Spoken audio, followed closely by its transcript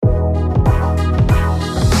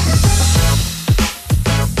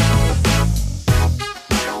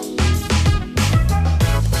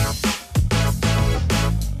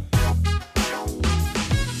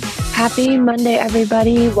Happy Monday,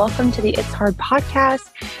 everybody. Welcome to the It's Hard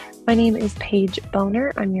podcast. My name is Paige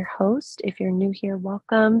Boner. I'm your host. If you're new here,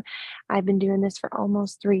 welcome. I've been doing this for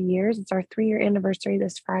almost 3 years. It's our 3-year anniversary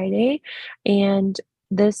this Friday. And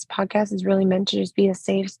this podcast is really meant to just be a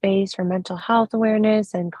safe space for mental health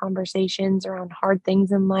awareness and conversations around hard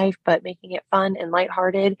things in life, but making it fun and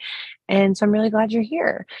lighthearted. And so I'm really glad you're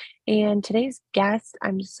here. And today's guest,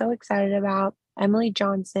 I'm so excited about. Emily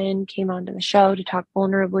Johnson came onto the show to talk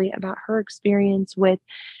vulnerably about her experience with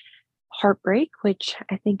heartbreak, which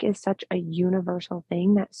I think is such a universal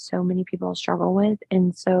thing that so many people struggle with.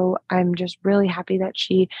 And so I'm just really happy that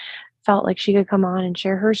she felt like she could come on and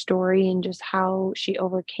share her story and just how she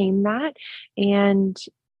overcame that. And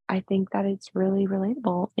I think that it's really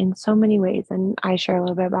relatable in so many ways. And I share a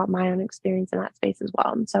little bit about my own experience in that space as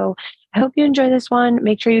well. And so I hope you enjoy this one.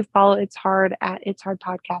 Make sure you follow It's Hard at It's Hard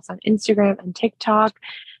Podcast on Instagram and TikTok,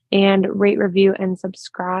 and rate, review, and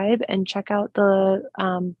subscribe, and check out the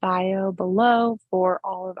bio below for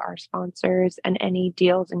all of our sponsors and any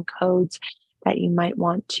deals and codes that you might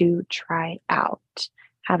want to try out.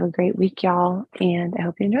 Have a great week, y'all, and I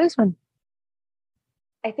hope you enjoy this one.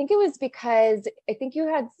 I think it was because I think you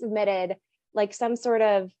had submitted like some sort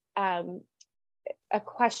of a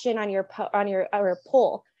question on your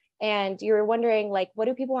poll, and you were wondering like, what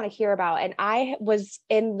do people want to hear about? And I was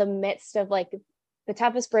in the midst of like the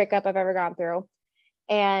toughest breakup I've ever gone through,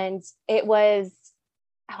 and I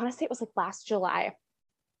want to say it was like last July.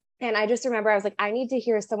 And I just remember I was like, I need to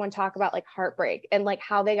hear someone talk about like heartbreak and like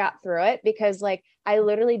how they got through it, because like I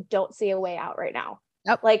literally don't see a way out right now.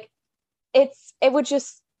 Yep. Like it was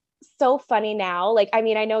just so funny now. Like, I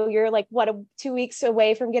mean, I know you're like 2 weeks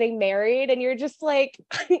away from getting married, and you're just like,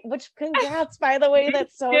 which congrats, by the way,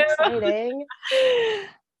 that's so exciting.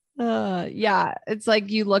 Yeah. It's like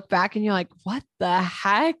you look back and you're like, what the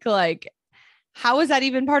heck? Like, how is that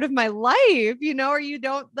even part of my life? You know, or you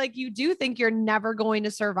don't like, you do think you're never going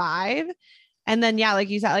to survive. And then, yeah, like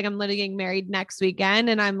you said, like I'm literally getting married next weekend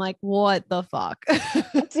and I'm like, what the fuck?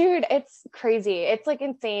 Dude, it's crazy. It's like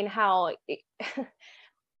insane how,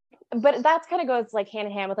 but that's kind of goes like hand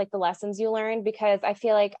in hand with like the lessons you learn, because I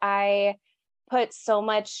feel like I put so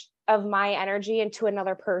much of my energy into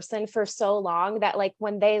another person for so long that like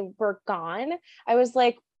when they were gone, I was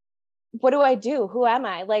like, what do I do? Who am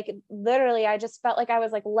I? Like literally, I just felt like I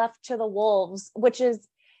was like left to the wolves, which is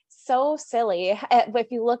so silly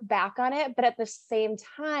if you look back on it. But at the same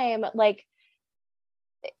time, like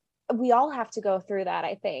we all have to go through that,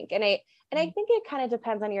 I think. And I think it kind of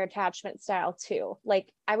depends on your attachment style too.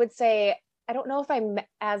 Like I would say, I don't know if I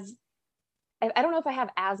don't know if I have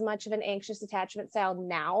as much of an anxious attachment style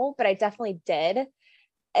now, but I definitely did.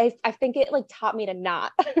 I think it like taught me to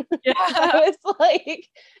not. Yeah. I was like,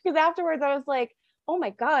 because afterwards I was like, oh my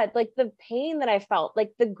God, like the pain that I felt,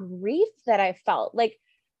 like the grief that I felt. Like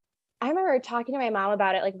I remember talking to my mom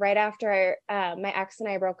about it, like right after my ex and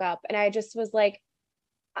I broke up, and I just was like,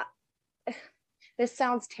 this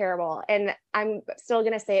sounds terrible. And I'm still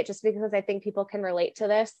going to say it just because I think people can relate to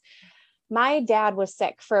this. My dad was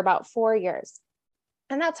sick for about 4 years,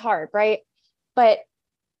 and that's hard, right? But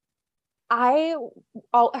I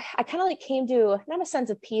kind of like came to not a sense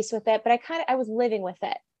of peace with it, but I was living with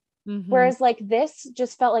it. Mm-hmm. Whereas like this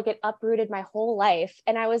just felt like it uprooted my whole life.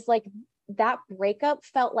 And I was like, that breakup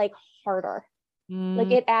felt like harder.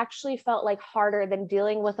 Like it actually felt like harder than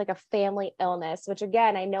dealing with like a family illness, which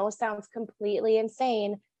again, I know sounds completely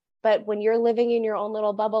insane, but when you're living in your own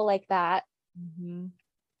little bubble like that,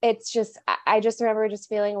 it's just, I just remember just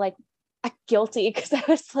feeling like guilty, because I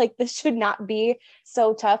was like, this should not be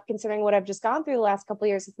so tough considering what I've just gone through the last couple of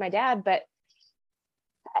years with my dad. But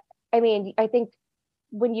I mean, I think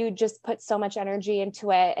when you just put so much energy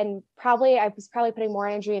into it, and I was probably putting more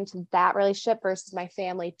energy into that relationship versus my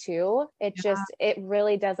family too, it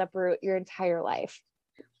really does uproot your entire life.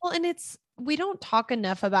 Well, and we don't talk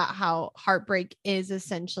enough about how heartbreak is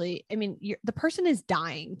essentially, I mean, the person is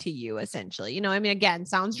dying to you essentially, you know, I mean, again,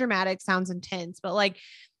 sounds dramatic, sounds intense, but like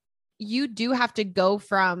you do have to go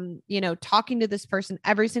from, you know, talking to this person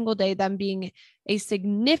every single day, them being a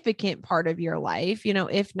significant part of your life, you know,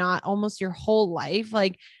 if not almost your whole life,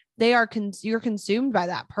 like you're consumed by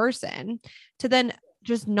that person, to then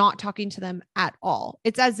just not talking to them at all.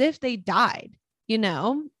 It's as if they died, you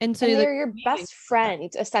know? And so they're your best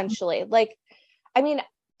friend, essentially. Like, I mean,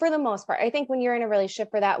 for the most part, I think when you're in a relationship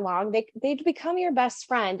for that long, they become your best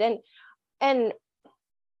friend. And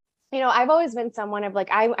you know, I've always been someone of like,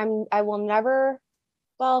 I will never,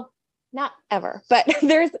 well, not ever, but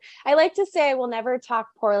I like to say I will never talk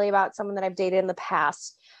poorly about someone that I've dated in the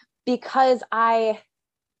past, because I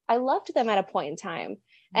loved them at a point in time.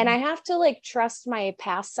 And I have to like trust my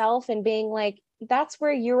past self and being like, that's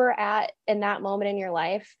where you were at in that moment in your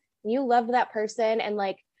life. You loved that person and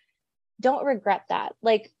like, don't regret that.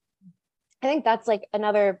 Like, I think that's like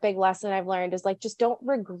another big lesson I've learned is like, just don't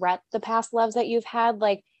regret the past loves that you've had.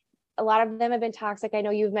 Like a lot of them have been toxic. I know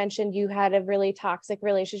you've mentioned you had a really toxic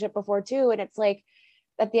relationship before too. And it's like,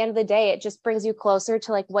 at the end of the day, it just brings you closer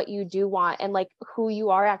to like what you do want and like who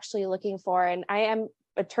you are actually looking for. And I am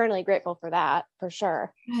eternally grateful for that, for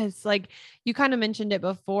sure. Yes, like you kind of mentioned it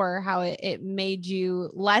before, how it made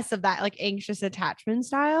you less of that like anxious attachment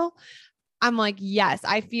style. I'm like, yes,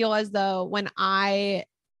 I feel as though when I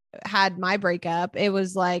had my breakup, it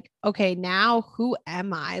was like, okay, now who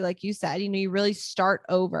am I? Like you said, you really start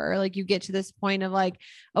over. Like you get to this point of like,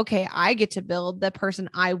 okay, I get to build the person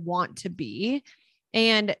I want to be.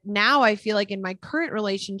 And now I feel like in my current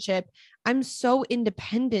relationship, I'm so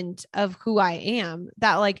independent of who I am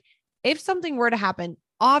that like, if something were to happen,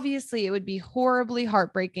 obviously it would be horribly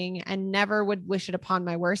heartbreaking and never would wish it upon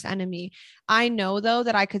my worst enemy. I know though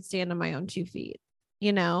that I could stand on my own 2 feet,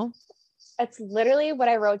 you know? It's literally what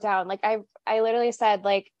I wrote down. Like I literally said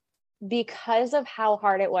like, because of how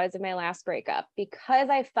hard it was in my last breakup, because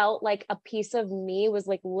I felt like a piece of me was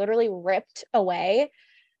like literally ripped away,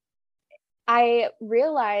 I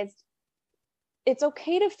realized it's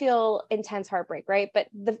okay to feel intense heartbreak, right? But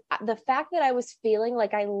the fact that I was feeling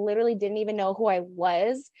like I literally didn't even know who I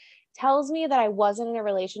was tells me that I wasn't in a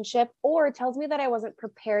relationship, or tells me that I wasn't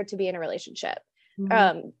prepared to be in a relationship.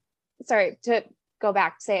 Mm-hmm. Sorry, to go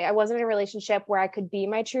back to say I wasn't in a relationship where I could be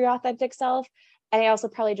my true authentic self. And I also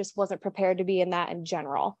probably just wasn't prepared to be in that in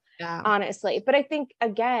general, Yeah. honestly. But I think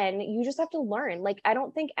again, you just have to learn. Like, I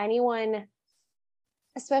don't think anyone,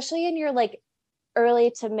 especially in your like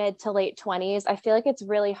early to mid to late 20s, I feel like it's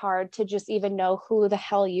really hard to just even know who the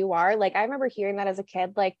hell you are. Like I remember hearing that as a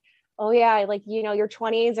kid, like, oh yeah, like, your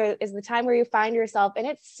 20s is the time where you find yourself. And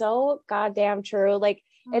it's so goddamn true. Like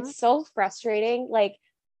it's so frustrating, like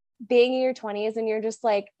being in your 20s and you're just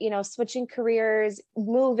like, switching careers,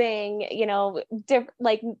 moving,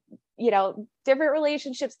 different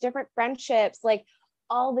relationships, different friendships, like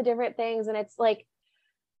all the different things. And it's like,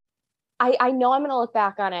 I know I'm going to look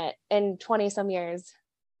back on it in 20 some years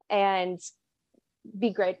and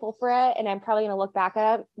be grateful for it. And I'm probably going to look back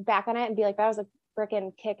on it and be like, that was a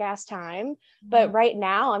freaking kick-ass time. But right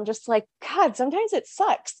now I'm just like, God, sometimes it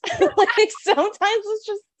sucks. Like sometimes it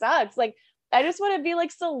just sucks. Like, I just want to be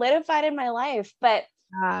like solidified in my life. But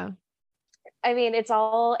I mean, it's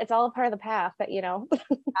all a part of the path that,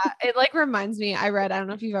 It like reminds me, I don't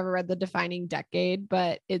know if you've ever read The Defining Decade,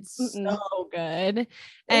 but it's so good.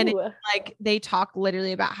 And it's like, they talk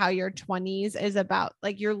literally about how your 20s is about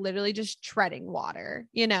like, you're literally just treading water,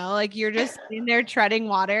 like you're just in there treading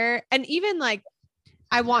water. And even like,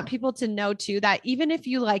 I want people to know too, that even if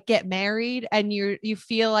you like get married and you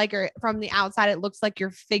feel like, or from the outside, it looks like you're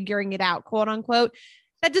figuring it out, quote unquote,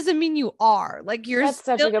 that doesn't mean you are. Like that's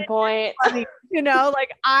such a good point. Like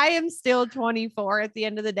I am still 24 at the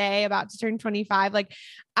end of the day, about to turn 25. Like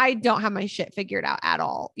I don't have my shit figured out at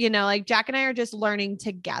all. Like Jack and I are just learning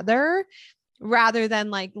together rather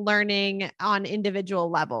than like learning on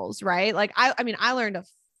individual levels. Right. Like, I mean, I learned a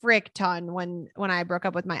frick ton when I broke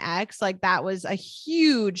up with my ex. Like that was a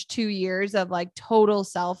huge 2 years of like total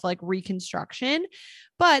self like reconstruction.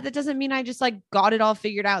 But that doesn't mean I just like got it all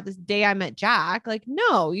figured out this day I met Jack. Like,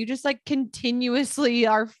 no, you just like continuously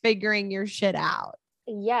are figuring your shit out.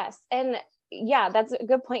 Yes. And yeah, that's a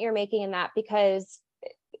good point you're making in that, because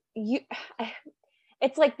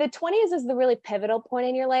it's like the 20s is the really pivotal point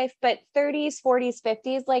in your life, but 30s, 40s,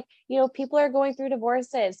 50s, like, people are going through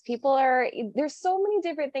divorces. There's so many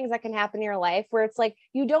different things that can happen in your life where it's like,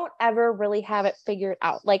 you don't ever really have it figured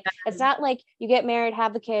out. Like, it's not like you get married,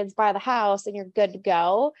 have the kids, buy the house, and you're good to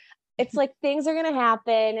go. It's like, things are going to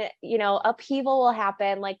happen, upheaval will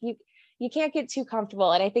happen. Like you can't get too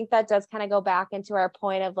comfortable. And I think that does kind of go back into our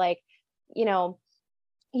point of like,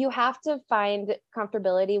 you have to find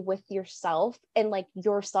comfortability with yourself and like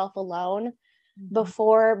yourself alone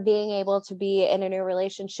before being able to be in a new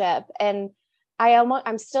relationship. And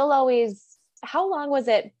I'm still always, how long was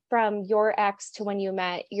it from your ex to when you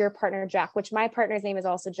met your partner, Jack, which my partner's name is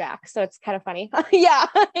also Jack. So it's kind of funny. Yeah.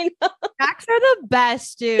 I know. Jacks are the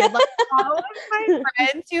best, dude. Like all of my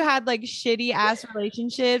friends who had like shitty ass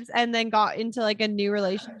relationships and then got into like a new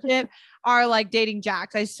relationship are like dating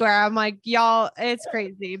Jacks. I swear. I'm like, y'all, it's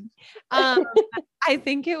crazy. I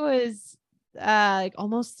think it was like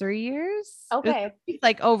almost 3 years. Okay.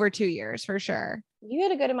 Like over 2 years for sure. You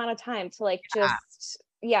had a good amount of time to like just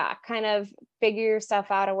kind of figure your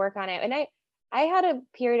stuff out and work on it. And I had a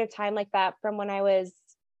period of time like that from when I was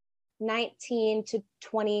 19 to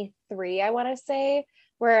 23, I want to say,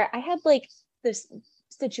 where I had like this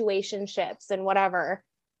situationships and whatever,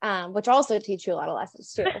 which also teach you a lot of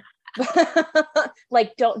lessons too.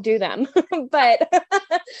 Like, don't do them. But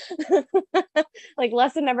like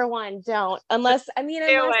lesson number one, don't, unless, I mean,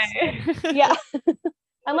 unless, yeah,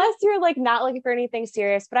 unless you're like not looking for anything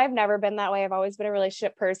serious. But I've never been that way. I've always been a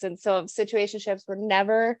relationship person. So situationships were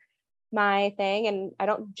never my thing. And I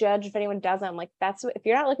don't judge if anyone does them. Like, that's if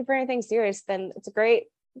you're not looking for anything serious, then it's a great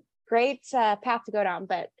path to go down,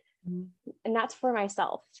 but not for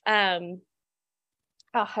myself.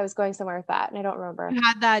 I was going somewhere with that and I don't remember. You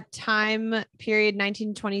had that time period,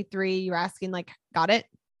 1923. You were asking like, got it?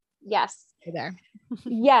 Yes. You're there.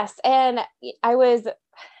 Yes. And I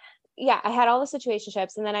had all the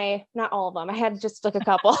situationships, and then not all of them. I had just like a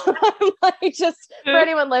couple. Like, just for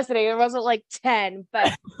anyone listening, it wasn't like 10,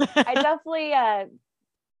 but I definitely got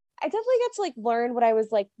to like learn what I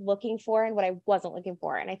was like looking for and what I wasn't looking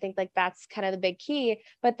for. And I think like that's kind of the big key.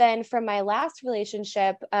 But then from my last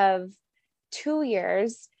relationship of 2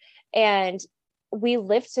 years, and we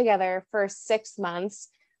lived together for 6 months,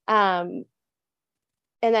 and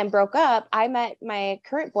then broke up, I met my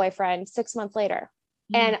current boyfriend 6 months later.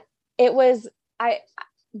 And it was, I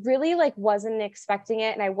really like wasn't expecting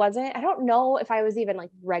it. And I don't know if I was even like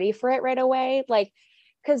ready for it right away. Like,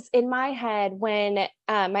 cause in my head, when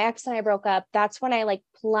my ex and I broke up, that's when I like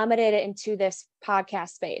plummeted into this podcast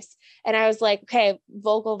space. And I was like, okay,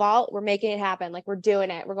 Vocal Vault, we're making it happen. Like, we're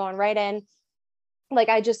doing it. We're going right in. Like,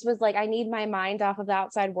 I just was like, I need my mind off of the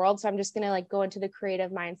outside world. So I'm just going to like go into the creative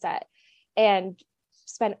mindset and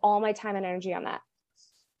spend all my time and energy on that.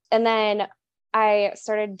 And then I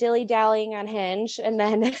started dilly-dallying on Hinge, and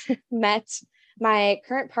then met my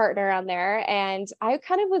current partner on there. And I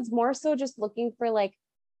kind of was more so just looking for like,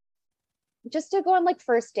 just to go on like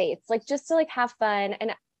first dates, like just to like have fun.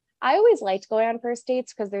 And I always liked going on first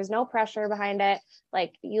dates because there's no pressure behind it.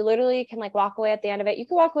 Like, you literally can like walk away at the end of it. You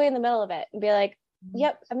can walk away in the middle of it and be like,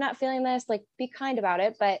 yep, I'm not feeling this. Like, be kind about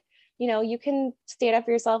it. But you know, you can stand up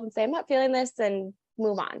for yourself and say, I'm not feeling this, and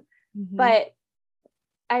move on. But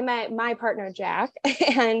I met my partner, Jack,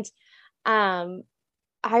 and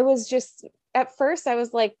I was just, at first I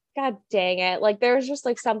was like, God dang it. Like, there was just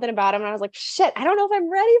like something about him. And I was like, shit, I don't know if I'm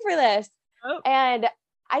ready for this. And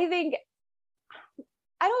I think,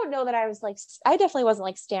 I don't know that I was like, I definitely wasn't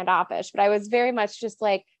like standoffish, but I was very much just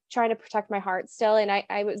like trying to protect my heart still. And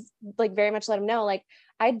I was like, very much let him know, like,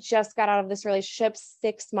 I just got out of this relationship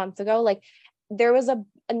 6 months ago. Like, there was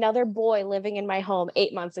another boy living in my home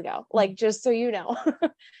 8 months ago, like, just so you know.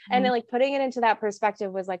 And then like putting it into that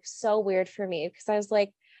perspective was like so weird for me, because I was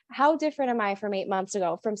like, how different am I from 8 months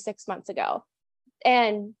ago, from 6 months ago?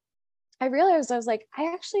 And I realized, I was like,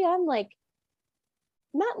 I actually am like,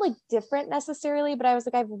 not like different necessarily, but I was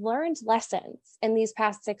like, I've learned lessons in these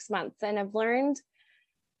past 6 months, and I've learned,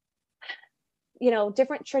 you know,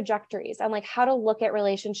 different trajectories on like how to look at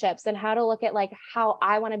relationships, and how to look at like how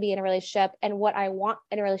I want to be in a relationship, and what I want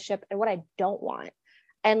in a relationship, and what I don't want.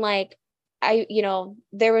 And like, you know,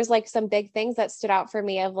 there was like some big things that stood out for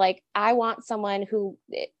me of like, I want someone who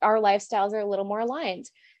our lifestyles are a little more aligned,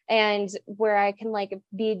 and where I can like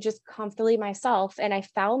be just comfortably myself. And I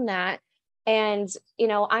found that. And, you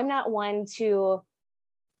know, I'm not one to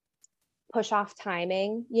push off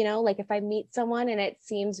timing, you know, like if I meet someone and it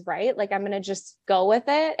seems right, like I'm going to just go with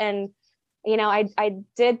it. And, you know, I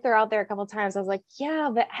did throw out there a couple of times. I was like, yeah,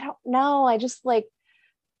 but I don't know. I just like,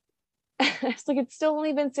 it's like, it's still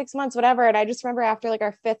only been 6 months, whatever. And I just remember after like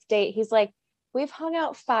our 5th date, he's like, we've hung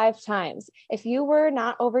out 5 times. If you were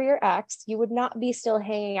not over your ex, you would not be still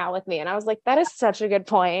hanging out with me. And I was like, that is such a good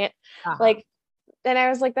point. Like, and I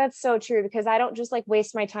was like, that's so true, because I don't just like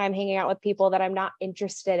waste my time hanging out with people that I'm not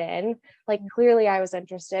interested in. Like, clearly I was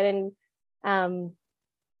interested. And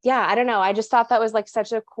yeah, I don't know. I just thought that was like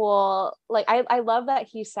such a cool, like, I love that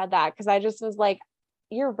he said that, because I just was like,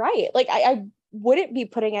 you're right. Like, I wouldn't be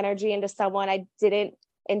putting energy into someone I didn't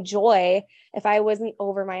enjoy if I wasn't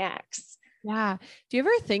over my ex. Yeah. Do you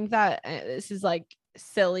ever think that this is like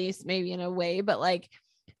silly, maybe in a way, but like,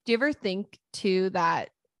 do you ever think too that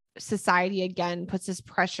society again puts this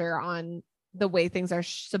pressure on the way things are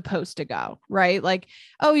supposed to go, right? Like,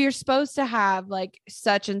 oh, you're supposed to have like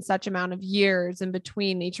such and such amount of years in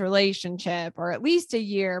between each relationship, or at least a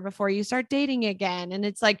year before you start dating again. And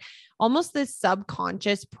it's like almost this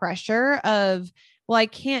subconscious pressure of, well, I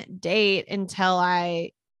can't date until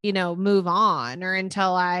I, you know, move on, or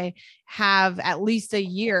until I have at least a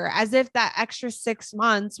year, as if that extra 6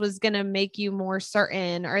 months was going to make you more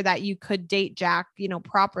certain, or that you could date Jack, you know,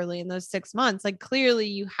 properly in those 6 months. Like, clearly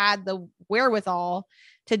you had the wherewithal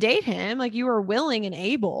to date him. Like, you were willing and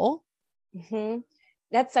able. Mm-hmm.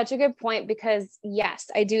 That's such a good point because yes,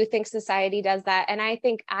 I do think society does that. And I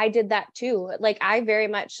think I did that too. Like I very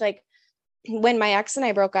much like when my ex and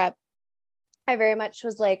I broke up, I very much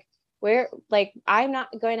was like, where, like, I'm not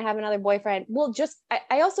going to have another boyfriend. Well, just,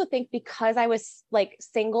 I also think because I was like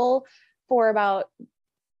single for about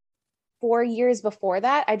 4 years before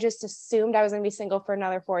that, I just assumed I was going to be single for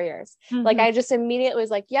another 4 years. Mm-hmm. Like, I just immediately was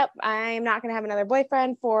like, yep, I'm not going to have another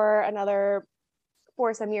boyfriend for another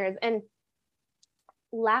 4 some years. And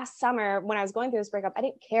last summer when I was going through this breakup, I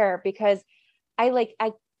didn't care because I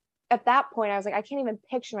at that point I was like, I can't even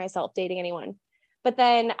picture myself dating anyone. But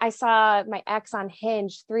then I saw my ex on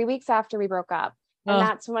Hinge 3 weeks after we broke up. And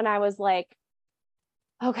that's when I was like,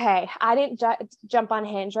 okay, I didn't jump on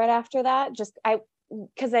Hinge right after that. Just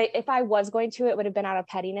because if I was going to, it would have been out of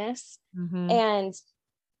pettiness. Mm-hmm. And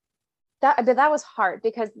that was hard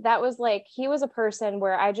because that was like, he was a person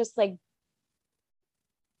where I just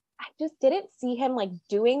didn't see him like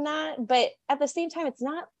doing that. But at the same time, it's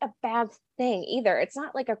not a bad thing either. It's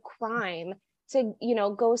not like a crime to,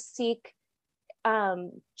 go seek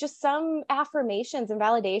just some affirmations and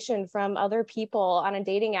validation from other people on a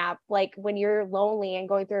dating app. Like when you're lonely and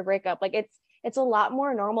going through a breakup, like it's a lot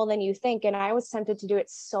more normal than you think. And I was tempted to do it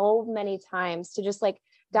so many times, to just like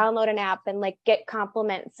download an app and like get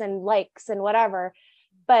compliments and likes and whatever.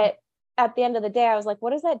 But at the end of the day, I was like,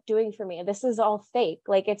 what is that doing for me? This is all fake.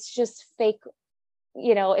 Like, it's just fake,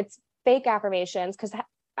 it's fake affirmations, because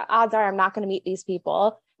odds are I'm not going to meet these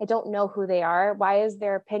people. I don't know who they are. Why is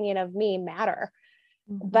their opinion of me matter?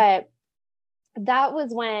 Mm-hmm. But that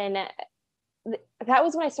was when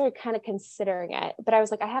I started kind of considering it. But I was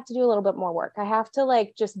like, I have to do a little bit more work. I have to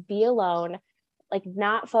like just be alone, like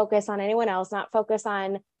not focus on anyone else, not focus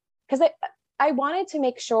on, because I wanted to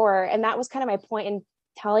make sure, and that was kind of my point in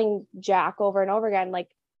telling Jack over and over again, like,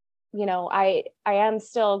 I am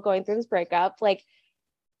still going through this breakup, like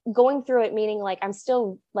going through it, meaning like I'm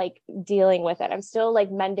still like dealing with it. I'm still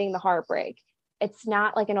like mending the heartbreak. It's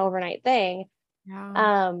not like an overnight thing.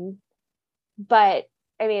 Yeah. But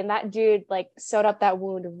I mean, that dude like sewed up that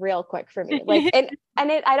wound real quick for me. Like,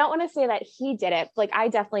 I don't want to say that he did it. Like, I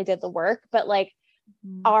definitely did the work, but like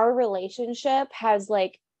our relationship has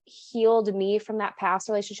like healed me from that past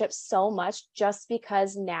relationship so much, just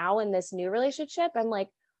because now in this new relationship, I'm like,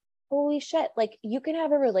 holy shit, like you can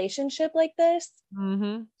have a relationship like this.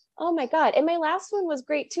 Mm-hmm. Oh my God. And my last one was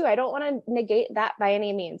great too. I don't want to negate that by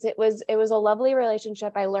any means. It was a lovely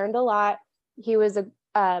relationship. I learned a lot. He was a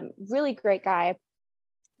really great guy,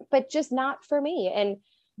 but just not for me. And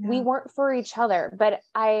we weren't for each other. But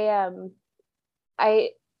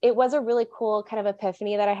it was a really cool kind of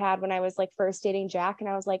epiphany that I had when I was like first dating Jack. And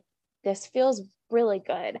I was like, this feels really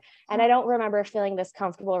good. And I don't remember feeling this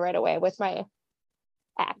comfortable right away with my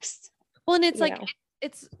ex. Well, and it's like,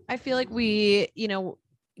 I feel like we,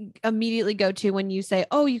 immediately go to when you say,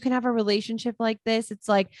 oh, you can have a relationship like this. It's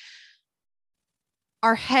like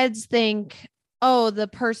our heads think, oh, the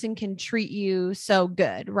person can treat you so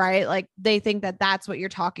good, right? Like they think that that's what you're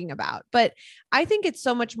talking about. But I think it's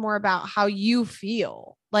so much more about how you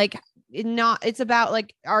feel. Like it's about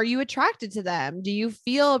like, are you attracted to them? Do you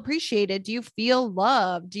feel appreciated? Do you feel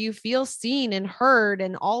loved? Do you feel seen and heard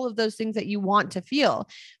and all of those things that you want to feel?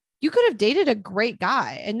 You could have dated a great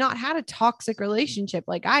guy and not had a toxic relationship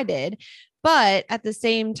like I did. But at the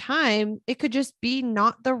same time, it could just be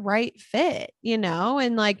not the right fit,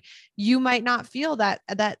 and like, you might not feel that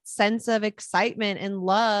sense of excitement and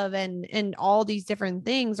love and all these different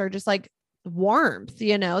things, are just like warmth,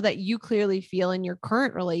 that you clearly feel in your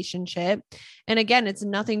current relationship. And again, it's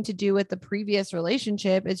nothing to do with the previous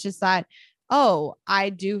relationship. It's just that, oh, I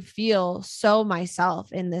do feel so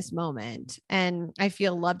myself in this moment. And I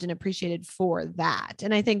feel loved and appreciated for that.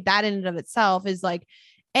 And I think that in and of itself is like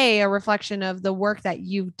a reflection of the work that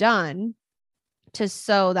you've done to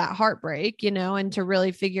sow that heartbreak, and to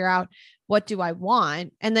really figure out, what do I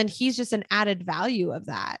want? And then he's just an added value of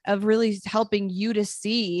that, of really helping you to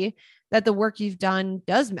see that the work you've done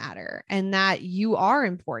does matter, and that you are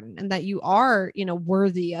important, and that you are,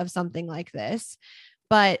 worthy of something like this.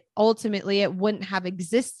 But ultimately it wouldn't have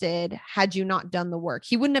existed had you not done the work.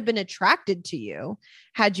 He wouldn't have been attracted to you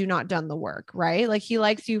had you not done the work, right? Like he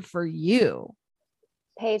likes you for you.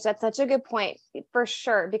 Paige, that's such a good point, for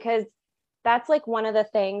sure. Because that's like one of the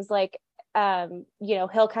things, like,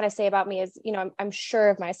 he'll kind of say about me is, I'm sure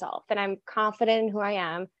of myself and I'm confident in who I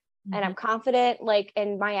am. Mm-hmm. And I'm confident like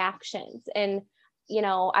in my actions. And,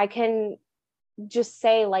 I can just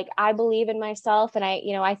say like, I believe in myself and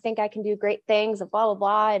I think I can do great things and blah, blah,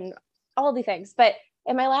 blah, and all the things. But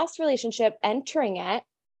in my last relationship, entering it,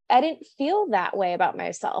 I didn't feel that way about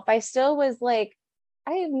myself. I still was like,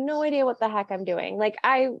 I have no idea what the heck I'm doing.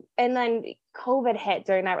 And then COVID hit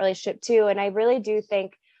during that relationship too. And I really do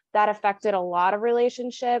think that affected a lot of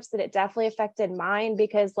relationships, and it definitely affected mine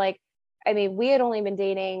because we had only been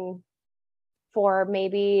dating for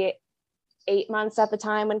maybe 8 months at the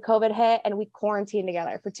time when COVID hit, and we quarantined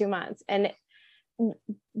together for 2 months, and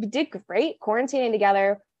we did great quarantining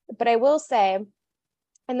together. But I will say,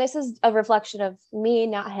 and this is a reflection of me,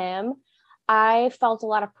 not him, I felt a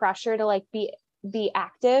lot of pressure to be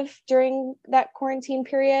active during that quarantine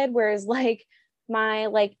period. Whereas my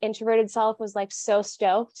introverted self was so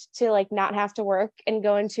stoked to not have to work and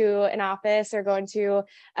go into an office or go into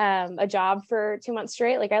a job for 2 months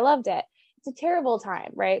straight. I loved it. It's a terrible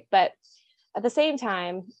time, right? But at the same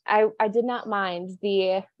time, I did not mind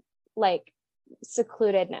the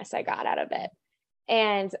secludedness I got out of it.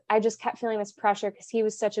 And I just kept feeling this pressure because he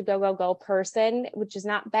was such a go person, which is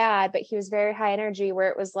not bad, but he was very high energy, where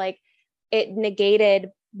it was it negated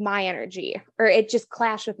my energy, or it just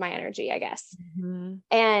clashed with my energy, I guess. Mm-hmm.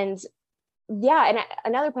 And yeah. And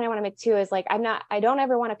another point I want to make too is I don't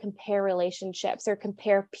ever want to compare relationships or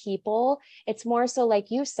compare people. It's more so, like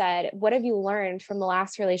you said, what have you learned from the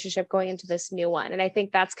last relationship going into this new one? And I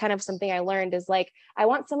think that's kind of something I learned is I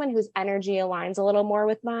want someone whose energy aligns a little more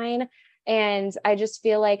with mine. And I just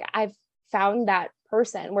feel like I've found that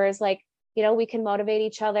person, whereas we can motivate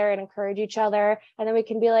each other and encourage each other. And then we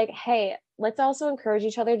can be hey, let's also encourage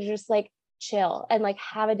each other to just chill and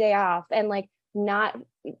have a day off, and not,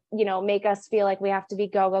 make us feel like we have to be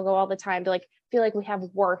go all the time, to feel like we have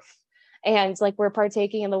worth and we're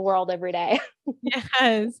partaking in the world every day.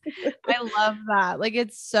 Yes. I love that.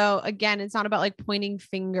 It's so, again, it's not about pointing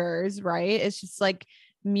fingers, right? It's just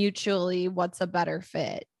mutually what's a better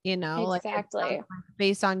fit, Exactly.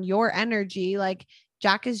 Based on your energy,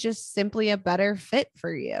 Jack is just simply a better fit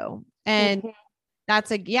for you. And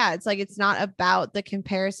that's it's not about the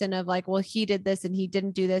comparison of well, he did this and he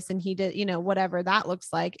didn't do this and he did, whatever that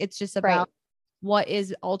looks like. It's just about what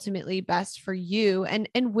is ultimately best for you and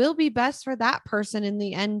will be best for that person in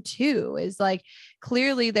the end too. Is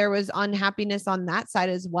clearly there was unhappiness on that side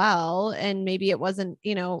as well. And maybe it wasn't,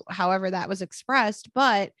 however that was expressed,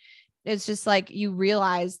 but it's just you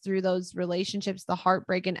realize through those relationships, the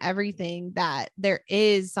heartbreak and everything, that there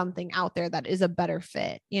is something out there that is a better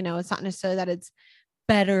fit. It's not necessarily that it's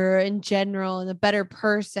better in general and a better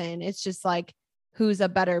person. It's just who's a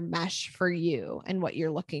better mesh for you and what you're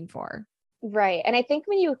looking for. Right. And I think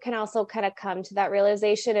when you can also kind of come to that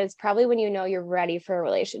realization is probably when you're ready for a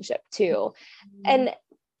relationship too. Mm-hmm. And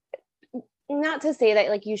not to say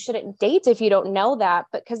that you shouldn't date if you don't know that,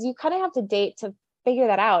 but because you kind of have to date to figure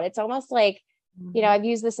that out. It's almost I've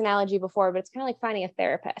used this analogy before, but it's kind of like finding a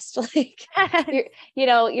therapist.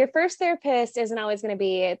 Your first therapist isn't always going to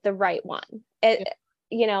be the right one. And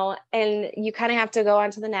you kind of have to go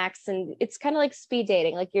on to the next, and it's kind of like speed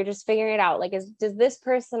dating. You're just figuring it out. Does this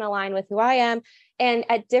person align with who I am? And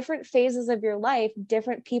at different phases of your life,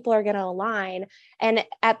 different people are going to align. And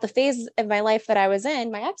at the phase of my life that I was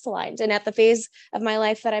in, my ex aligned. And at the phase of my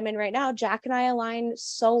life that I'm in right now, Jack and I align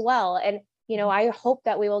so well. And, I hope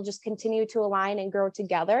that we will just continue to align and grow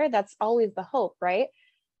together. That's always the hope, right?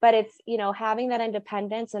 But it's, having that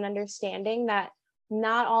independence and understanding that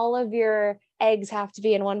not all of your eggs have to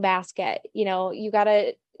be in one basket. You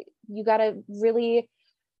gotta really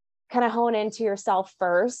kind of hone into yourself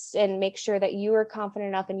first and make sure that you are confident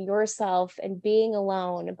enough in yourself and being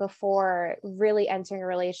alone before really entering a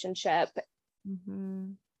relationship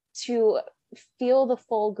to feel the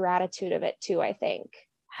full gratitude of it too, I think.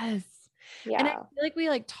 Yes. Yeah. And I feel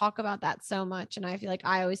we talk about that so much. And I feel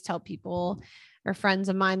I always tell people or friends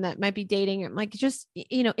of mine that might be dating, I'm just,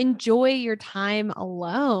 enjoy your time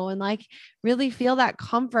alone, really feel that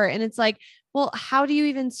comfort. And it's well, how do you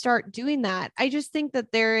even start doing that? I just think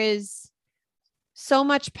that there is so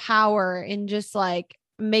much power in just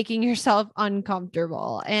making yourself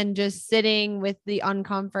uncomfortable and just sitting with the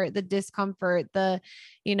uncomfort, the discomfort, the,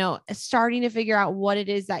 starting to figure out what it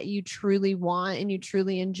is that you truly want and you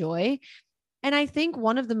truly enjoy. And I think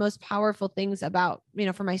one of the most powerful things about,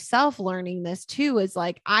 for myself learning this too, is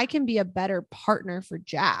I can be a better partner for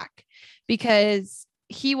Jack because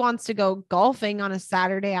he wants to go golfing on a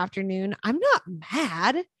Saturday afternoon. I'm not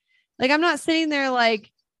mad. I'm not sitting there oh,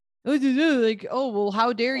 well,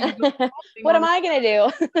 how dare you go what am I going to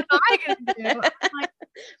do? What am I going to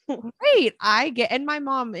do? Great. I get, and my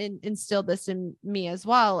mom instilled this in me as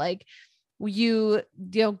well. You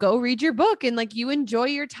go read your book and you enjoy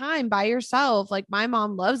your time by yourself. My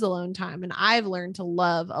mom loves alone time, and I've learned to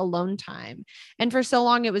love alone time. And for so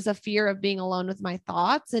long, it was a fear of being alone with my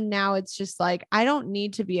thoughts. And now it's just I don't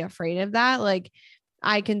need to be afraid of that.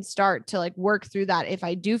 I can start to like work through that if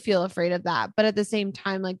I do feel afraid of that. But at the same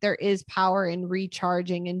time, like there is power in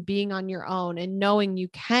recharging and being on your own and knowing you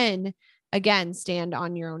can again stand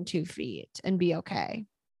on your own 2 feet and be okay.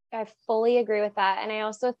 I fully agree with that. And I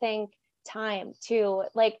also think time too.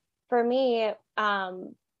 Like for me,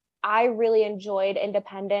 I really enjoyed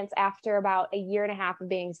independence after about a year and a half of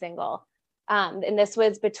being single. And this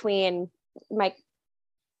was between my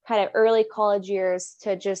kind of early college years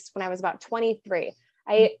to just when I was about 23.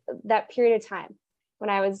 That period of time when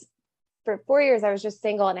I was, for 4 years, I was just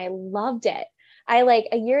single and I loved it. I like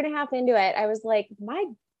a year and a half into it, I was like, my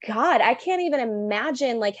God, I can't even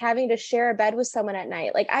imagine like having to share a bed with someone at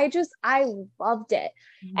night. Like I loved it.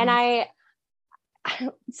 And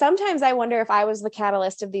sometimes I wonder if I was the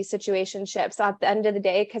catalyst of these situationships at the end of the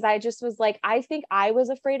day, because I just was like, I think I was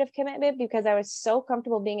afraid of commitment because I was so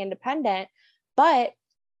comfortable being independent. But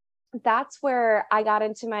that's where I got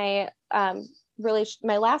into my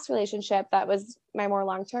my last relationship, that was my more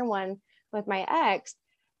long-term one with my ex.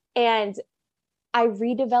 And I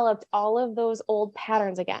redeveloped all of those old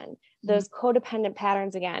patterns again, those codependent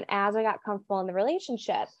patterns again, as I got comfortable in the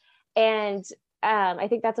relationship. And I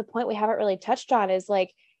think that's a point we haven't really touched on, is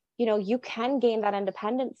like, you know, you can gain that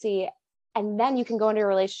independency and then you can go into a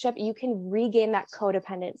relationship, you can regain that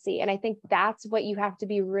codependency. And I think that's what you have to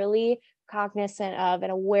be really cognizant of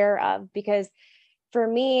and aware of, because for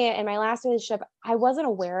me in my last relationship, I wasn't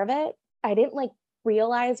aware of it. I didn't like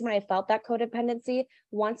realize when I felt that codependency.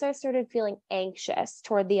 Once I started feeling anxious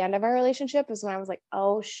toward the end of our relationship is when I was like,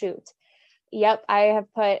 oh shoot. Yep. I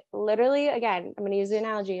have put literally, again, I'm going to use the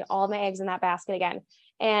analogy, all my eggs in that basket again.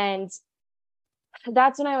 And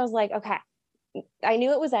that's when I was like, okay, I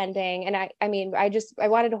knew it was ending. And I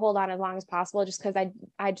wanted to hold on as long as possible, just because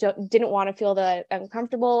I didn't want to feel the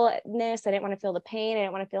uncomfortableness. I didn't want to feel the pain. I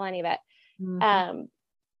didn't want to feel any of it.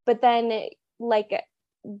 But then like,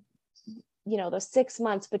 you know, those 6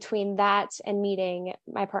 months between that and meeting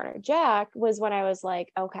my partner, Jack, was when I was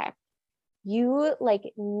like, okay, you like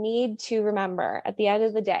need to remember at the end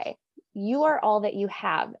of the day, you are all that you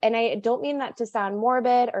have. And I don't mean that to sound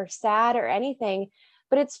morbid or sad or anything,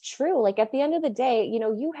 but it's true. Like at the end of the day, you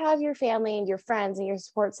know, you have your family and your friends and your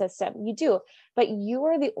support system. You do, but you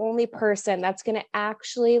are the only person that's going to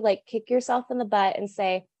actually like kick yourself in the butt and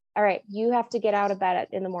say, all right, you have to get out of bed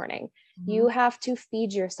in the morning. You have to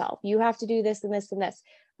feed yourself. You have to do this and this and this.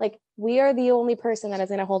 Like we are the only person that is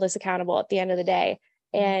going to hold us accountable at the end of the day.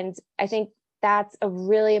 And I think that's a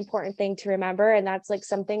really important thing to remember. And that's like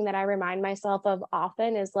something that I remind myself of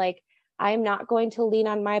often, is like, I'm not going to lean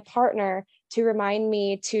on my partner to remind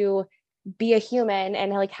me to be a human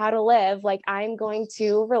and like how to live. Like I'm going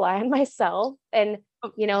to rely on myself and,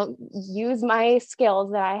 you know, use my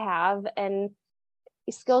skills that I have and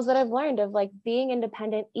skills that I've learned of like being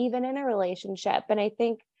independent, even in a relationship. And I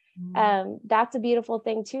think that's a beautiful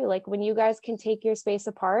thing too. Like when you guys can take your space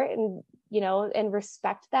apart and, you know, and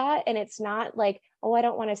respect that. And it's not like, oh, I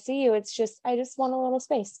don't want to see you. It's just, I just want a little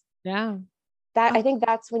space. Yeah. That I think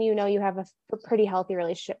that's when, you know, you have a pretty healthy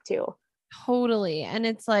relationship too. Totally. And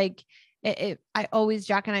it's like, I always,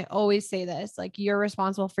 Jack and I always say this, like, you're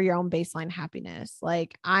responsible for your own baseline happiness.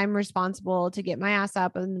 Like I'm responsible to get my ass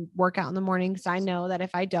up and work out in the morning, because I know that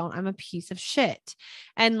if I don't, I'm a piece of shit.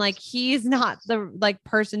 And like, he's not the like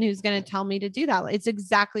person who's going to tell me to do that. It's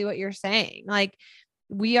exactly what you're saying. Like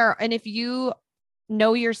we are. And if you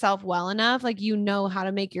know yourself well enough, like, you know how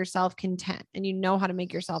to make yourself content and you know how to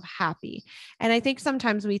make yourself happy. And I think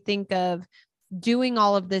sometimes we think of doing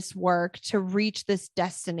all of this work to reach this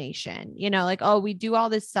destination, you know, like, oh, we do all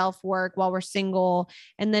this self work while we're single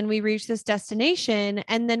and then we reach this destination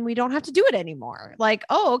and then we don't have to do it anymore. Like,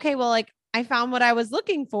 oh, okay, well, like I found what I was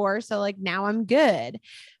looking for. So like now I'm good.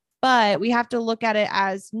 But we have to look at it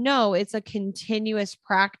as, no, it's a continuous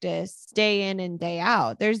practice day in and day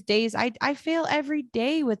out. There's days I fail every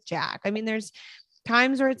day with Jack. I mean, there's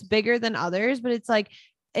times where it's bigger than others, but it's like,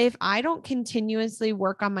 if I don't continuously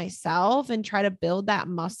work on myself and try to build that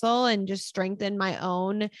muscle and just strengthen my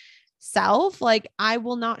own self, like I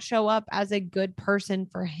will not show up as a good person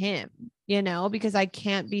for him, you know, because I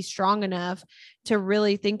can't be strong enough to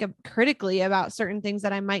really think critically about certain things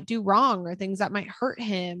that I might do wrong or things that might hurt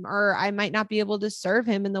him, or I might not be able to serve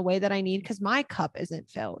him in the way that I need because my cup isn't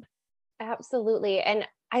filled. Absolutely. And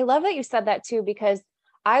I love that you said that too, because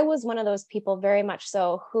I was one of those people very much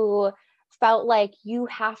so who felt like you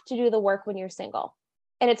have to do the work when you're single.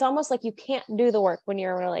 And it's almost like you can't do the work when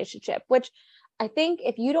you're in a relationship, which I think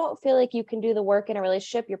if you don't feel like you can do the work in a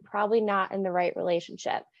relationship, you're probably not in the right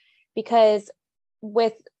relationship. Because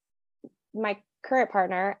with my current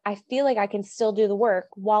partner, I feel like I can still do the work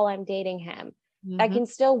while I'm dating him. I Mhm. can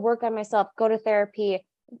still work on myself, go to therapy,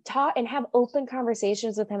 talk and have open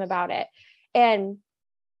conversations with him about it. And,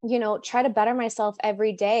 try to better myself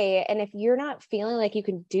every day. And if you're not feeling like you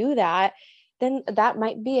can do that, then that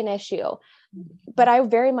might be an issue. But I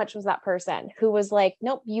very much was that person who was like,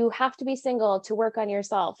 nope, you have to be single to work on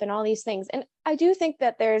yourself and all these things. And I do think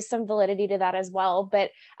that there's some validity to that as well, but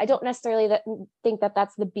I don't necessarily think that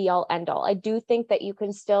that's the be all end all. I do think that you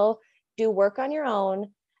can still do work on your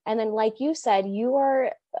own. And then, like you said,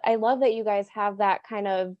 I love that you guys have that kind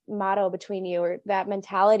of motto between you, or that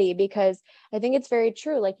mentality, because I think it's very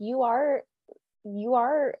true. Like you are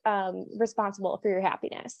responsible for your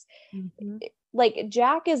happiness. Mhm. Like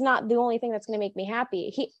Jack is not the only thing that's going to make me happy.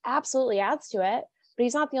 He absolutely adds to it, but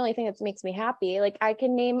he's not the only thing that makes me happy. Like I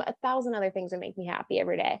can name 1,000 other things that make me happy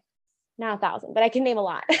every day. Not 1,000, but I can name a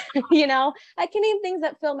lot. I can name things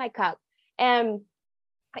that fill my cup. And,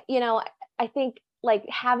 I think like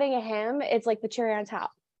having a him, it's like the cherry on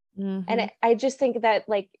top. Mhm. And I just think that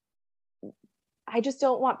like, I just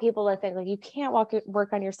don't want people to think like you can't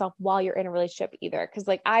work on yourself while you're in a relationship either. Cause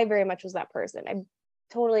like I very much was that person. I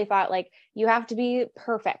totally thought like you have to be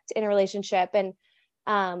perfect in a relationship. And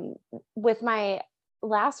with my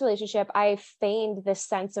last relationship, I feigned this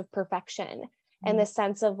sense of perfection and this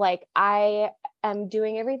sense of like I am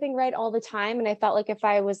doing everything right all the time. And I felt like if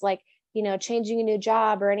I was like, changing a new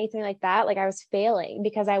job or anything like that, like I was failing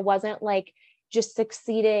because I wasn't like just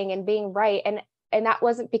succeeding and being right. And that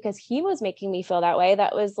wasn't because he was making me feel that way.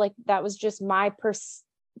 That was just my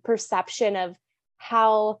perception of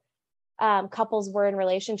how couples were in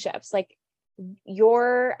relationships. Like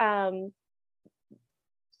your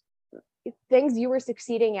things you were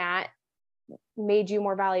succeeding at made you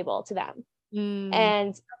more valuable to them. Mm.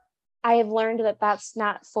 And I have learned that that's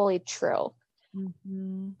not fully true,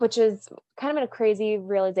 which is kind of a crazy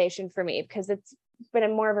realization for me because it's been a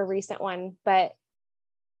more of a recent one, but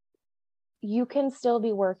you can still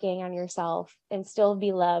be working on yourself and still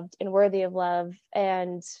be loved and worthy of love.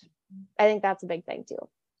 And I think that's a big thing too.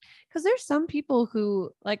 Because there's some people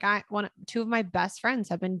who like two of my best friends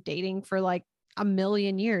have been dating for like a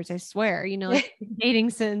million years. I swear, like dating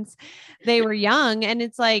since they were young. And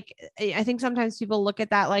it's like, I think sometimes people look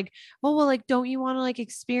at that like, oh, well, like, don't you want to like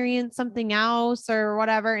experience something else or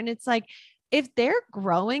whatever? And it's like, if they're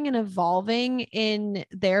growing and evolving in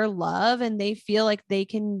their love and they feel like they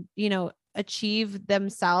can, achieve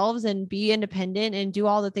themselves and be independent and do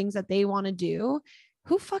all the things that they want to do,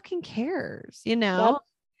 who fucking cares? Yep.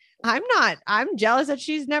 I'm jealous that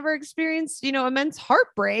she's never experienced, immense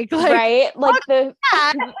heartbreak. Like, right. Like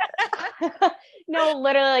no,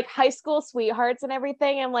 literally like high school sweethearts and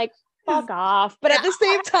everything. I'm like, fuck off. But at the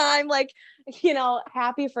same time, like,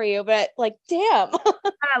 happy for you, but like, damn, like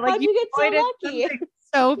how'd you get so lucky?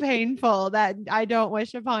 So painful that I don't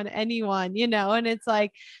wish upon anyone, and it's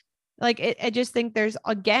like I just think there's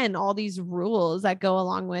again all these rules that go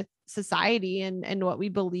along with society and what we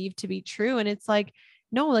believe to be true. And it's like,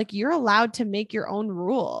 no, like you're allowed to make your own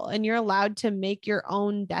rule and you're allowed to make your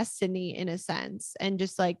own destiny in a sense and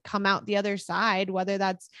just like come out the other side, whether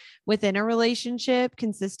that's within a relationship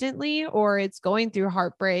consistently or it's going through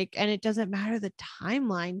heartbreak. And it doesn't matter the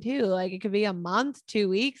timeline too. Like it could be a month, 2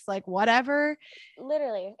 weeks, like whatever.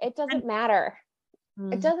 Literally, it doesn't matter.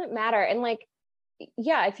 It doesn't matter. And like,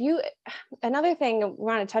 yeah, another thing we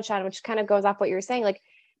want to touch on, which kind of goes off what you're saying, like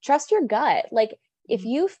trust your gut. Like if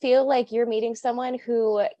you feel like you're meeting someone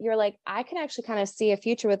who you're like, I can actually kind of see a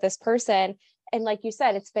future with this person. And like you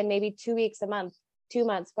said, it's been maybe 2 weeks, a month, 2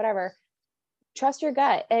 months, whatever. Trust your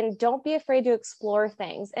gut and don't be afraid to explore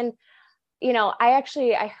things. And,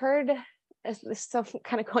 I heard this stuff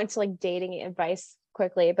kind of going to like dating advice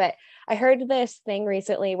quickly, but I heard this thing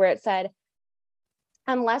recently where it said,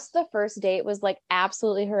 unless the first date was like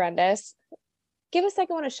absolutely horrendous, give a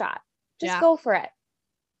second one a shot. Just go for it.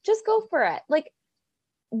 Just go for it. Like,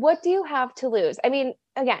 what do you have to lose? I mean,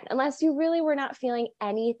 again, unless you really were not feeling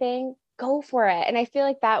anything, go for it. And I feel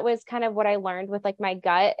like that was kind of what I learned with like my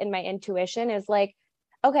gut and my intuition is like,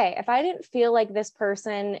 okay, if I didn't feel like this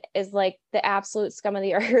person is like the absolute scum of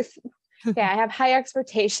the earth, okay, I have high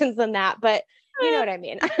expectations than that, but you know what I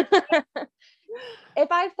mean? If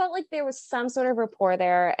I felt like there was some sort of rapport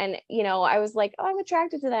there and, I was like, oh, I'm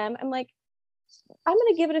attracted to them, I'm like, I'm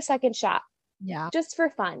going to give it a second shot. Yeah. Just for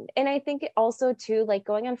fun. And I think it also too, like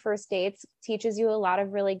going on first dates teaches you a lot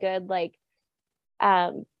of really good, like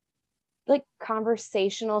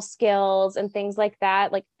conversational skills and things like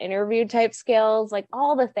that, like interview type skills, like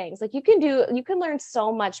all the things like you can learn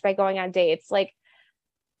so much by going on dates. Like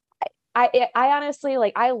I honestly,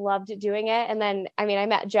 like, I loved doing it. And then, I mean, I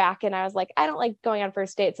met Jack and I was like, I don't like going on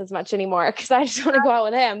first dates as much anymore because I just want to go out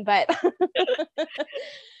with him. But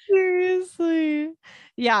Seriously.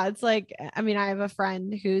 Yeah. It's like, I mean, I have a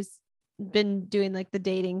friend who's been doing like the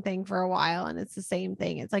dating thing for a while, and it's the same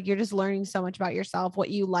thing. It's like, you're just learning so much about yourself,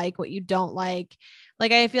 what you like, what you don't like.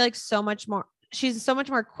 Like, I feel like so much more, she's so much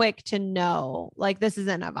more quick to know, like, this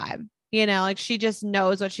isn't a vibe, like she just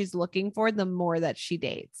knows what she's looking for the more that she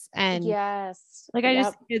dates. And Yes. like, I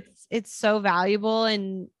just, Yep. it's so valuable.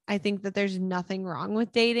 And I think that there's nothing wrong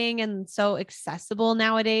with dating, and so accessible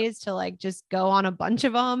nowadays to like just go on a bunch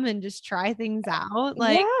of them and just try things out.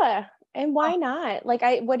 Like, Yeah. And oh, why not? Like,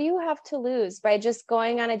 what do you have to lose by just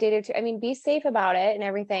going on a date or two? I mean, be safe about it and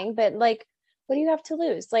everything, but like, what do you have to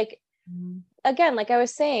lose? Like, again, like I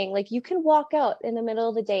was saying, like you can walk out in the middle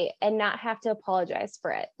of the date and not have to apologize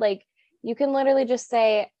for it. Like, you can literally just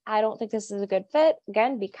say, I don't think this is a good fit.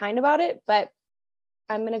 Again, be kind about it, but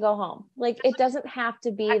I'm going to go home. Like, it doesn't have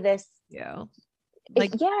to be this. yeah.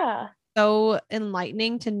 Like, Yeah. so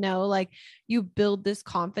enlightening to know, like, you build this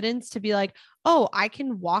confidence to be like, oh, I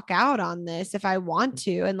can walk out on this if I want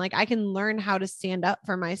to. And like, I can learn how to stand up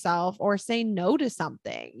for myself or say no to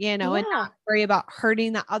something, and Yeah. not worry about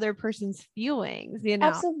hurting the other person's feelings,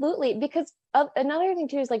 Absolutely. Because another thing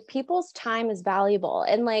too is like people's time is valuable.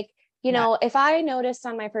 And like, if I noticed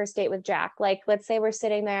on my first date with Jack, like, let's say we're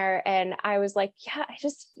sitting there and I was like, yeah,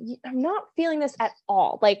 I'm not feeling this at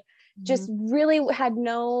all. Like, just really had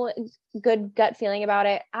no good gut feeling about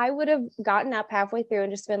it. I would have gotten up halfway through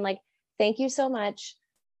and just been like, thank you so much,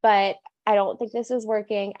 but I don't think this is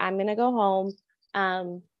working. I'm going to go home.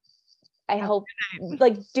 I hope,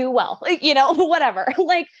 like, do well, like, whatever,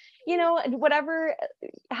 like, whatever,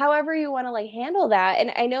 however you want to like handle that.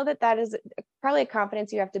 And I know that is probably a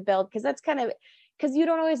confidence you have to build, because that's kind of, because you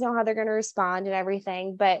don't always know how they're going to respond and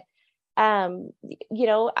everything. But,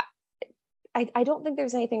 I don't think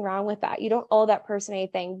there's anything wrong with that. You don't owe that person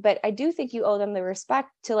anything, but I do think you owe them the respect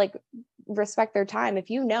to like respect their time. If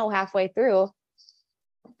halfway through,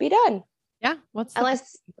 be done. Yeah.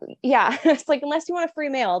 It's like, unless you want a free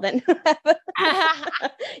meal, then you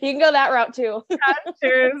can go that route too.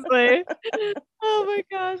 Seriously. Oh my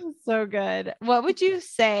gosh. It's so good. What would you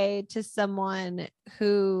say to someone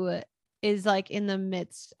who is like in the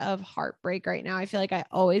midst of heartbreak right now? I feel like I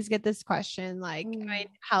always get this question, like,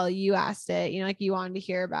 how you asked it, like you wanted to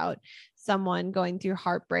hear about someone going through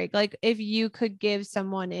heartbreak. Like, if you could give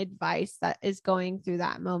someone advice that is going through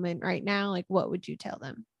that moment right now, like, what would you tell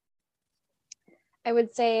them? I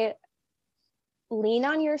would say lean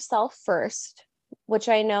on yourself first, which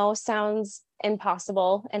I know sounds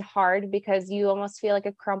impossible and hard because you almost feel like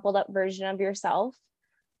a crumpled up version of yourself.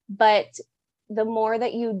 But the more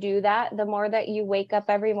that you do that, the more that you wake up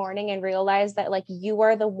every morning and realize that like you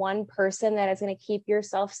are the one person that is going to keep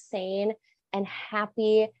yourself sane and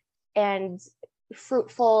happy and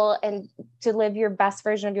fruitful and to live your best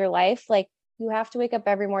version of your life. Like, you have to wake up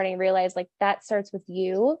every morning and realize like that starts with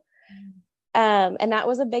you. And that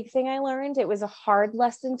was a big thing I learned. It was a hard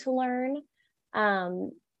lesson to learn.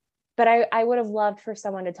 But I would have loved for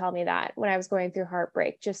someone to tell me that when I was going through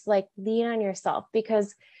heartbreak, just like lean on yourself,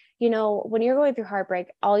 because, when you're going through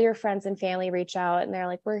heartbreak, all your friends and family reach out and they're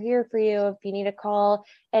like, we're here for you if you need a call.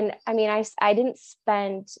 And I mean, I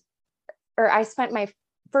spent my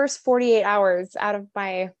first 48 hours out of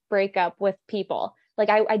my breakup with people. Like,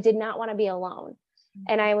 I did not want to be alone.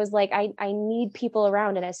 And I was like, I need people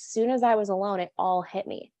around. And as soon as I was alone, it all hit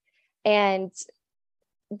me. And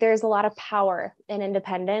there's a lot of power in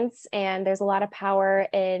independence, and there's a lot of power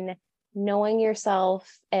in knowing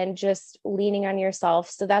yourself and just leaning on yourself.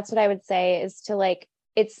 So that's what I would say, is to like,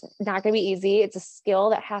 it's not going to be easy. It's a skill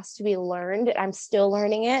that has to be learned. I'm still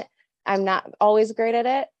learning it. I'm not always great at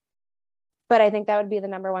it. But I think that would be the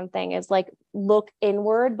number one thing, is like, look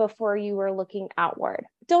inward before you were looking outward.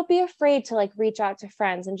 Don't be afraid to like reach out to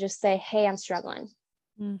friends and just say, hey, I'm struggling.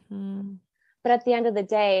 But at the end of the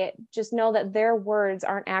day, just know that their words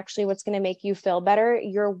aren't actually what's going to make you feel better.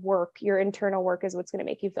 Your work, your internal work, is what's going to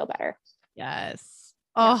make you feel better. Yes.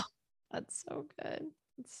 Oh, that's so good.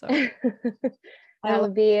 That's so good. That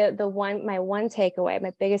would be my one takeaway,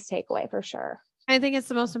 my biggest takeaway for sure. I think it's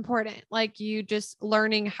the most important. Like, you just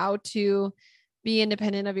learning how to be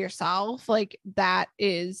independent of yourself. Like, that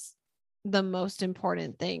is the most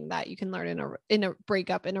important thing that you can learn in a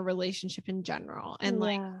breakup, in a relationship in general. And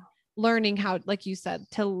like learning how, like you said,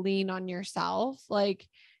 to lean on yourself. Like,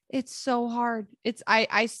 it's so hard.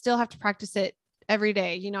 I still have to practice it every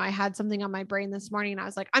day. I had something on my brain this morning and I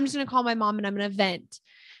was like, I'm just going to call my mom and I'm going to vent.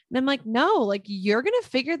 And I'm like, no, like, you're going to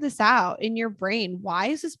figure this out in your brain. Why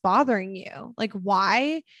is this bothering you? Like,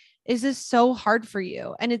 why is this so hard for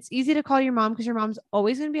you? And it's easy to call your mom because your mom's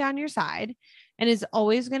always going to be on your side. and is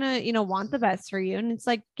always going to, you know, want the best for you. And it's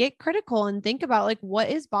like, get critical and think about like, what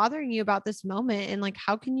is bothering you about this moment? And like,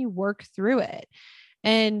 how can you work through it?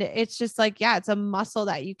 And it's just like, yeah, it's a muscle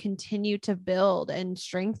that you continue to build and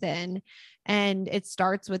strengthen. And it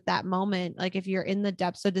starts with that moment. Like if you're in the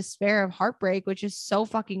depths of despair of heartbreak, which is so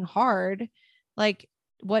fucking hard, like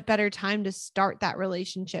what better time to start that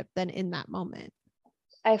relationship than in that moment?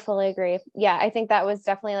 I fully agree. Yeah, I think that was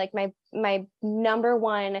definitely like my number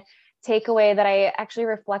one takeaway that I actually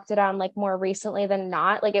reflected on like more recently than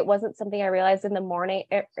not. Like it wasn't something I realized in the morning,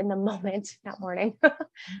 in the moment, not morning,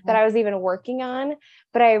 that I was even working on,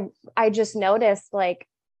 but I just noticed like,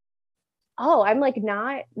 oh, I'm like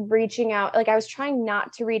not reaching out. Like I was trying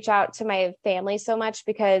not to reach out to my family so much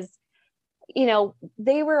because, you know,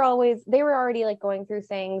 they were already like going through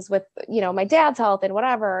things with, you know, my dad's health and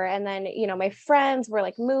whatever. And then, you know, my friends were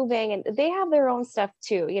like moving and they have their own stuff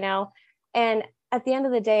too, you know? And at the end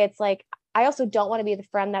of the day, it's like, I also don't want to be the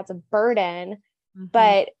friend that's a burden,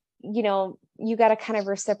 but you know, you got to kind of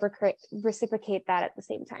reciprocate that at the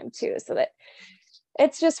same time too. So that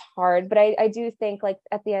it's just hard, but I do think like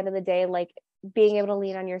at the end of the day, like being able to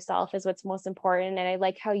lean on yourself is what's most important. And I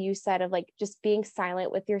like how you said of like just being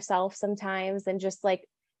silent with yourself sometimes and just like,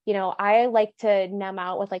 you know, I like to numb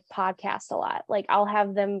out with like podcasts a lot. Like I'll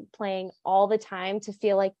have them playing all the time to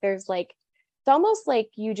feel like there's like, it's almost like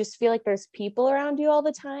you just feel like there's people around you all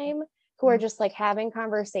the time who are just like having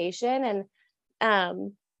conversation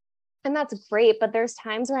and that's great. But there's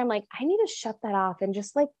times where I'm like, I need to shut that off and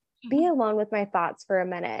just like be alone with my thoughts for a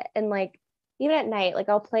minute. And like, even at night, like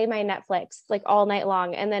I'll play my Netflix like all night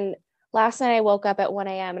long. And then last night I woke up at 1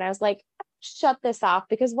 a.m. and I was like, shut this off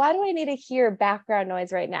because why do I need to hear background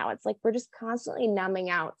noise right now? It's like, we're just constantly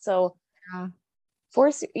numbing out. So not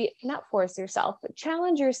force yourself, but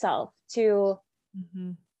challenge yourself to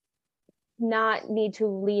not need to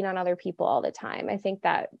lean on other people all the time. I think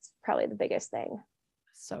that's probably the biggest thing.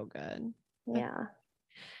 So good. Yeah.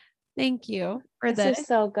 Thank you for this. This is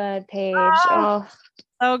so good, Paige. Oh,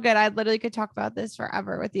 so good. I literally could talk about this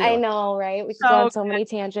forever with you. I know, right? We could go on so many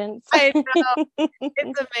tangents. I know.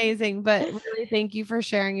 It's amazing, but really thank you for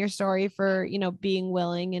sharing your story, for, you know, being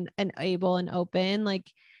willing and able and open. Like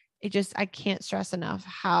I can't stress enough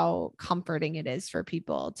how comforting it is for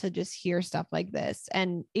people to just hear stuff like this.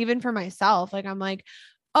 And even for myself, like, I'm like,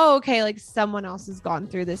 oh, okay, like someone else has gone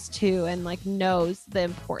through this too and like knows the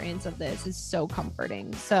importance of this is so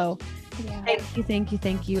comforting. So thank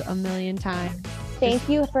you a million times. Thank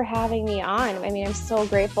you for having me on. I mean, I'm so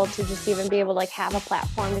grateful to just even be able to like have a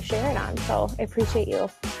platform to share it on. So I appreciate you.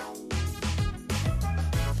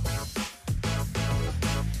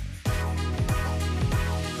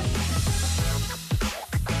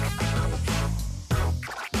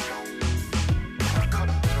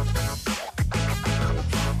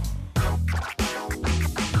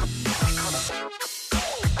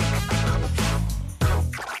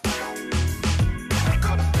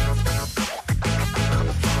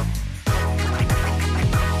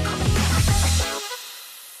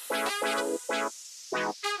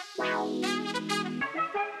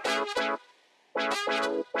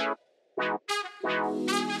 Wow.